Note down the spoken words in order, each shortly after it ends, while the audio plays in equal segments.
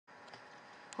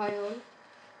Hi all,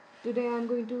 today I am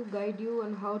going to guide you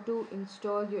on how to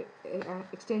install your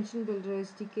Extension Builder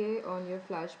SDK on your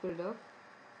Flash Builder.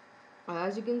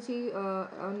 As you can see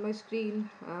on my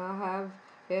screen, I have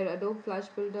here Adobe Flash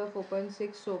Builder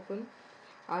 4.6 open,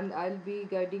 and I'll be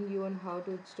guiding you on how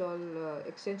to install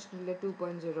Extension Builder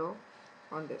 2.0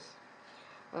 on this.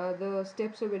 The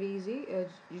steps are very easy.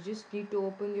 You just need to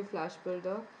open your Flash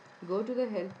Builder, go to the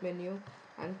Help menu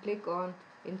and click on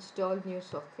Install New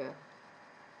Software.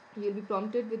 You'll be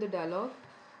prompted with a dialog.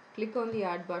 Click on the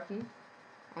Add button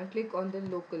and click on the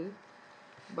Local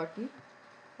button.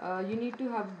 You need to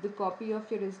have the copy of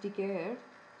your SDK here.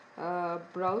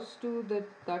 Browse to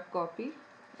that copy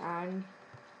and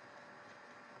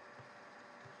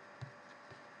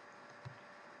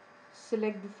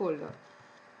select the folder.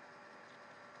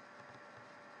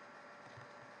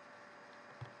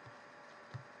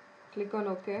 Click on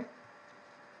OK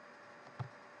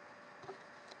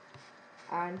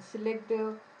and select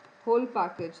the whole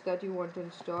package that you want to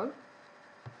install.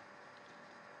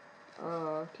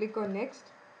 Click on Next,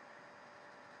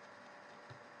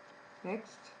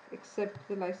 accept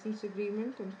the license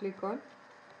agreement and click on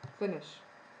Finish.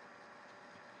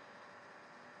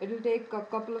 It will take a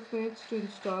couple of minutes to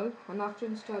install, and after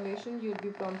installation you'll be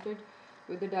prompted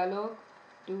with a dialog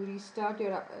to restart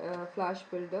your Flash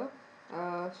Builder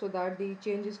so that the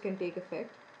changes can take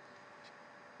effect.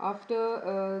 After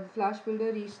the Flash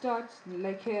Builder restarts,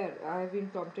 like here I have been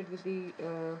prompted with the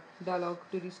dialog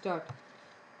to restart.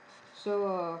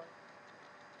 So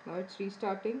now it's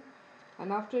restarting,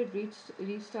 and after it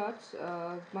restarts,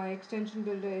 my Extension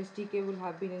Builder SDK will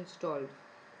have been installed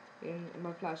in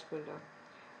my Flash Builder.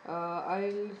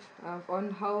 I'll on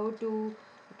how to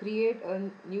create a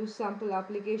new sample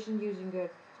application using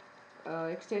a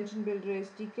Extension Builder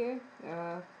SDK.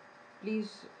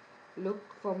 Please look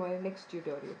for my next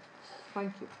tutorial.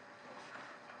 Thank you.